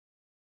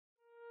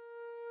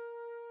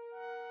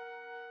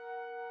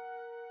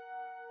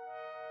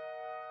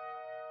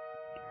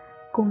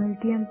Con el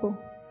tiempo,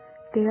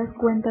 te das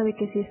cuenta de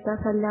que si estás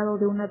al lado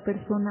de una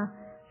persona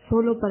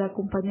solo para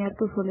acompañar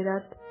tu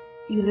soledad,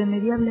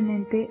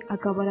 irremediablemente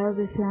acabarás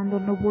deseando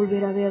no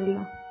volver a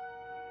verla.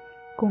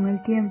 Con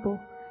el tiempo,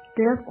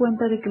 te das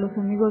cuenta de que los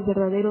amigos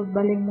verdaderos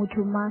valen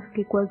mucho más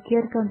que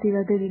cualquier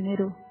cantidad de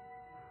dinero.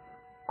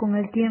 Con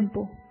el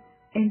tiempo,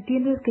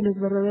 entiendes que los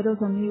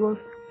verdaderos amigos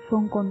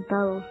son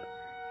contados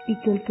y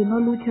que el que no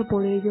lucha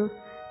por ellos,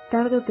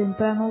 tarde o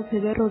temprano se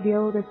ve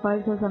rodeado de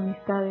falsas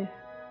amistades.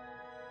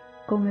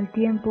 Con el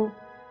tiempo,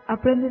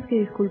 aprendes que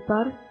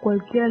disculpar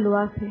cualquiera lo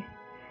hace,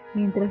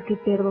 mientras que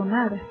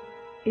perdonar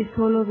es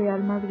solo de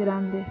almas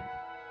grandes.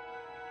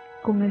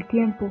 Con el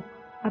tiempo,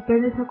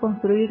 aprendes a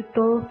construir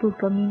todos tus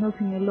caminos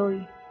en el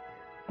hoy,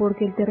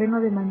 porque el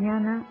terreno de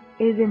mañana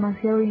es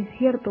demasiado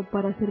incierto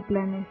para hacer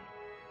planes.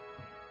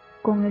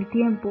 Con el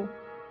tiempo,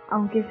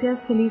 aunque seas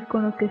feliz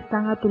con los que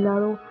están a tu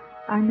lado,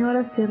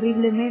 añoras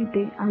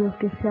terriblemente a los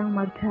que se han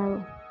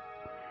marchado.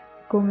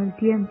 Con el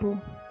tiempo,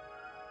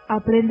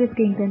 aprendes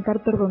que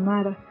intentar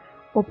perdonar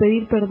o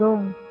pedir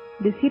perdón,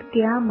 decir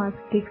que amas,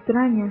 que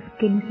extrañas,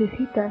 que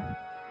necesitas,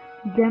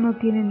 ya no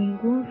tiene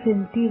ningún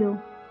sentido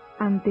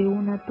ante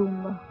una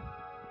tumba.